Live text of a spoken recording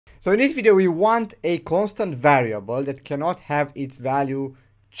So in this video, we want a constant variable that cannot have its value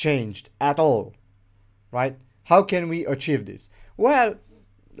changed at all, right? How can we achieve this? Well,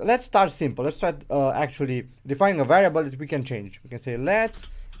 let's start simple. Let's try actually defining a variable that we can change. We can say let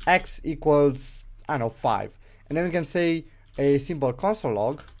x equals, I don't know, 5. And then we can say a simple console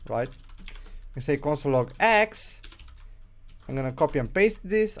log, right? We can say console log x. I'm going to copy and paste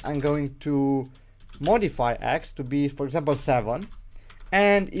this. I'm going to modify x to be, for example, 7.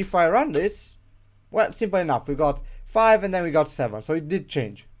 And if I run this, well, simple enough. We got 5 and then we got 7. So it did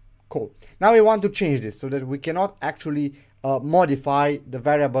change. Cool. Now we want to change this so that we cannot actually modify the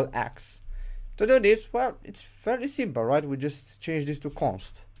variable x. To do this, well, it's fairly simple, right? We just change this to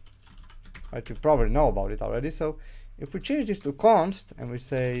const. Right? You probably know about it already. So if we change this to const and we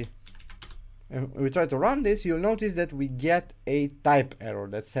say, and we try to run this, you'll notice that we get a type error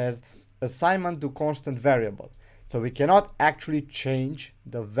that says assignment to constant variable. So we cannot actually change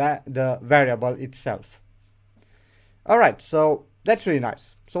the variable itself. All right, so that's really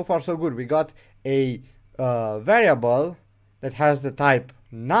nice. So far, so good. We got a variable that has the type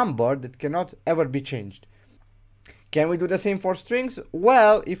number that cannot ever be changed. Can we do the same for strings?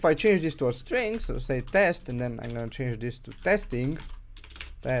 Well, if I change this to a string, so say test, and then I'm going to change this to testing.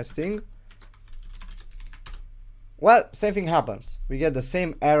 Well, same thing happens. We get the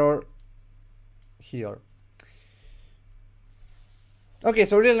same error here. Okay,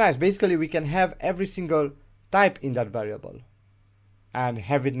 so really nice. Basically, we can have every single type in that variable and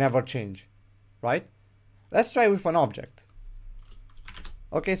have it never change, right? Let's try with an object.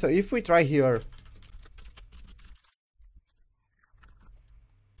 Okay, so if we try here.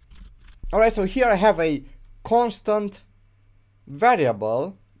 Alright, so here I have a constant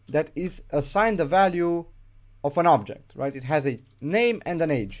variable that is assigned the value of an object, right? It has a name and an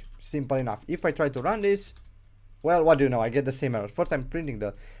age. Simple enough. If I try to run this, well, what do you know? I get the same error. First, I'm printing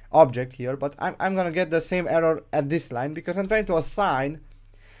the object here, but I'm gonna get the same error at this line because I'm trying to assign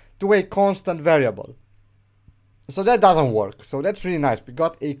to a constant variable. So that doesn't work. So that's really nice. We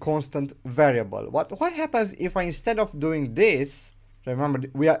got a constant variable. What happens if I, instead of doing this, remember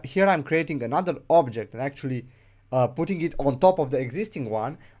here I'm creating another object and actually putting it on top of the existing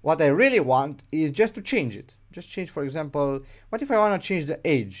one. What I really want is just to change it. Just change, for example, what if I want to change the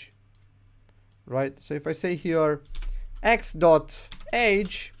age? Right, so if I say here x dot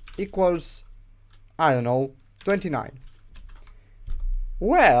age equals, I don't know, 29.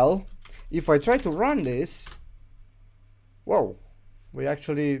 Well, if I try to run this, whoa, we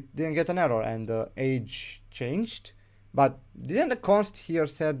actually didn't get an error and the age changed. But didn't the const here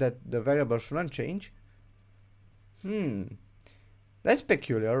said that the variable shouldn't change? That's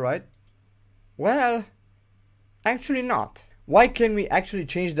peculiar, right? Well, actually not. Why can we actually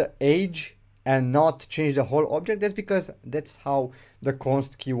change the age and not change the whole object? That's because that's how the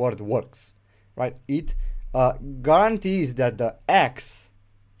const keyword works, right? It guarantees that the x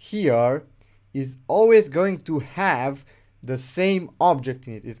here is always going to have the same object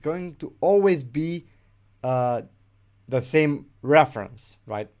in it. It's going to always be the same reference,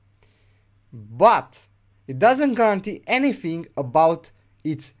 right? But it doesn't guarantee anything about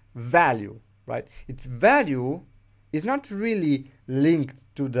its value, right? Its value is not really linked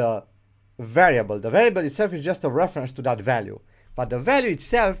to the variable. The variable itself is just a reference to that value, but the value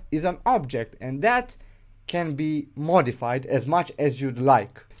itself is an object and that can be modified as much as you'd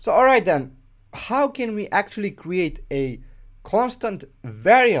like. So alright then, how can we actually create a constant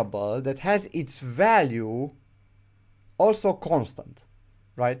variable that has its value also constant,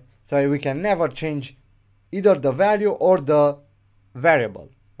 right? So we can never change either the value or the variable,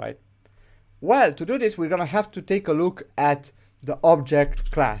 right? Well, to do this, we're gonna have to take a look at the object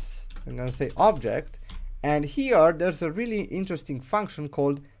class. I'm going to say object, and here there's a really interesting function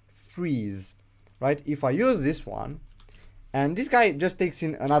called freeze, right? If I use this one, and this guy just takes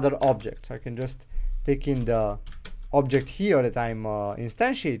in another object, so I can just take in the object here that I'm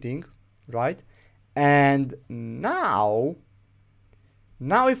instantiating, right? And now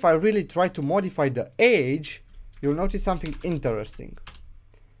if I really try to modify the age, you'll notice something interesting.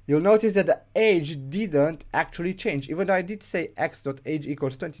 You'll notice that the age didn't actually change. Even though I did say x.age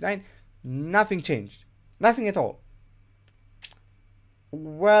equals 29, nothing changed. Nothing at all.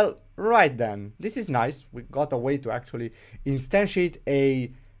 Well, right then. This is nice. We got a way to actually instantiate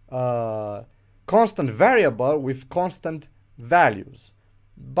a constant variable with constant values.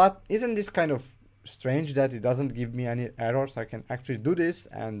 But isn't this kind of strange that it doesn't give me any errors? I can actually do this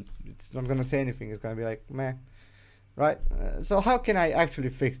and it's not going to say anything. It's going to be like, meh. Right? So how can I actually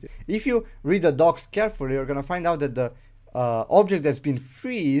fix it? If you read the docs carefully, you're going to find out that the object that's been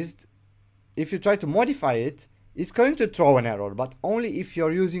freezed, if you try to modify it, it's going to throw an error, but only if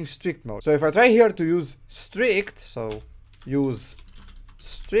you're using strict mode. So if I try here to use strict, so use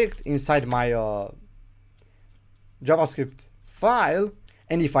strict inside my JavaScript file,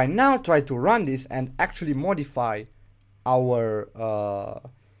 and if I now try to run this and actually modify our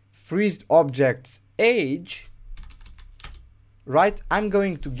freezed object's age, right, I'm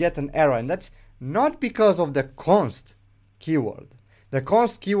going to get an error, and that's not because of the const keyword. The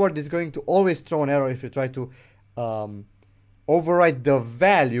const keyword is going to always throw an error if you try to overwrite the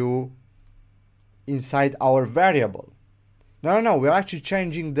value inside our variable. No, we're actually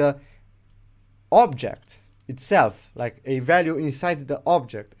changing the object itself, like a value inside the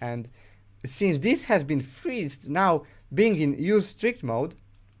object. And since this has been freezed, now being in use strict mode,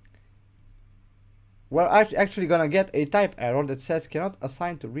 we're actually gonna get a type error that says cannot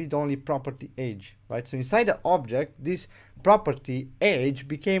assign to read-only property age, right? So inside the object, this property age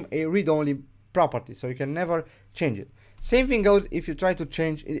became a read-only property, so you can never change it. Same thing goes if you try to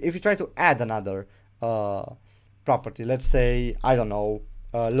change, if you try to add another property. Let's say, I don't know,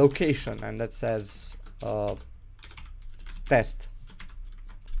 location, and that says test.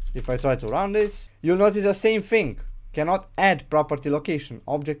 If I try to run this, you'll notice the same thing. Cannot add property location.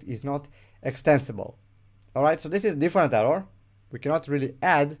 Object is not extensible. All right, so this is a different error. We cannot really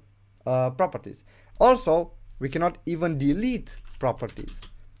add properties. Also, we cannot even delete properties.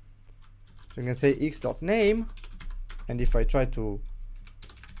 So you can say x.name, and if I try to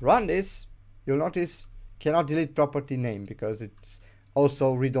run this, you'll notice cannot delete property name because it's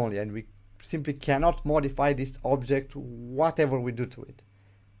also read-only, and we simply cannot modify this object whatever we do to it.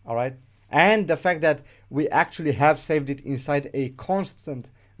 All right, and the fact that we actually have saved it inside a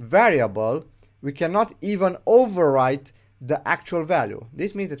constant variable, we cannot even overwrite the actual value.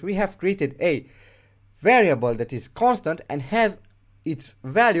 This means that we have created a variable that is constant and has its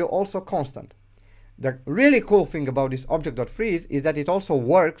value also constant. The really cool thing about this object.freeze is that it also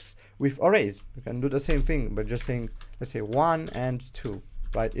works with arrays. You can do the same thing by just saying, let's say 1 and 2,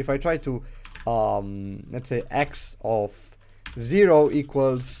 right? If I try to, let's say x of 0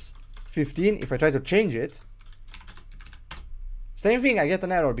 equals 15, if I try to change it, same thing, I get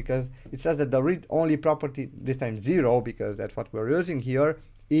an error because it says that the read-only property, this time 0, because that's what we're using here,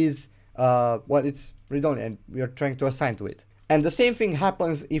 is, well, it's read-only and we are trying to assign to it. And the same thing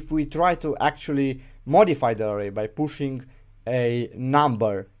happens if we try to actually modify the array by pushing a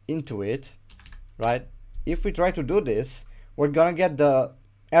number into it, right? If we try to do this, we're gonna get the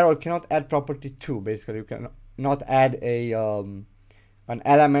error cannot add property 2. Basically, you cannot add a an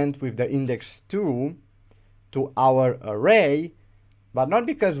element with the index 2 to our array, but not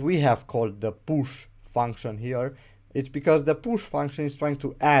because we have called the push function here. It's because the push function is trying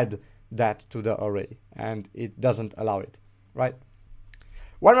to add that to the array and it doesn't allow it, right?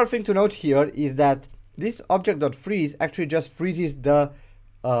 One more thing to note here is that this object.freeze actually just freezes the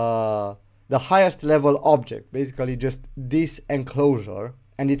highest level object, basically just this enclosure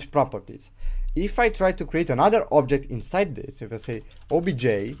and its properties. If I try to create another object inside this, if I say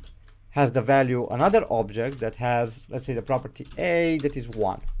obj has the value another object that has, let's say, the property a that is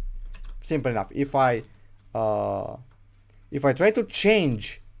 1. Simple enough. If I try to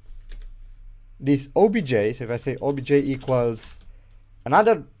change this obj, so if I say obj equals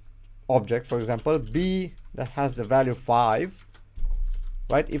another object, for example, b that has the value 5,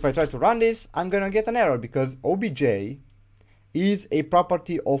 right? If I try to run this, I'm gonna get an error because obj is a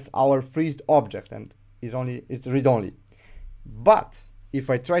property of our freezed object and it's read-only. But if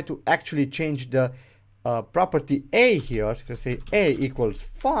I try to actually change the property a here, if I say a equals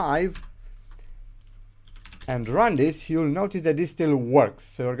 5 and run this, you'll notice that this still works.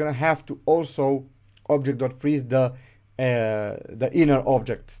 So you're gonna have to also object.freeze the inner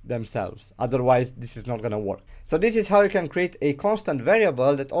objects themselves. Otherwise, this is not gonna work. So this is how you can create a constant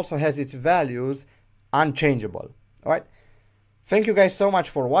variable that also has its values unchangeable. All right. Thank you guys so much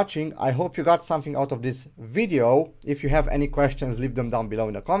for watching. I hope you got something out of this video. If you have any questions, leave them down below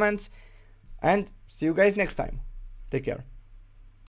in the comments. And see you guys next time. Take care.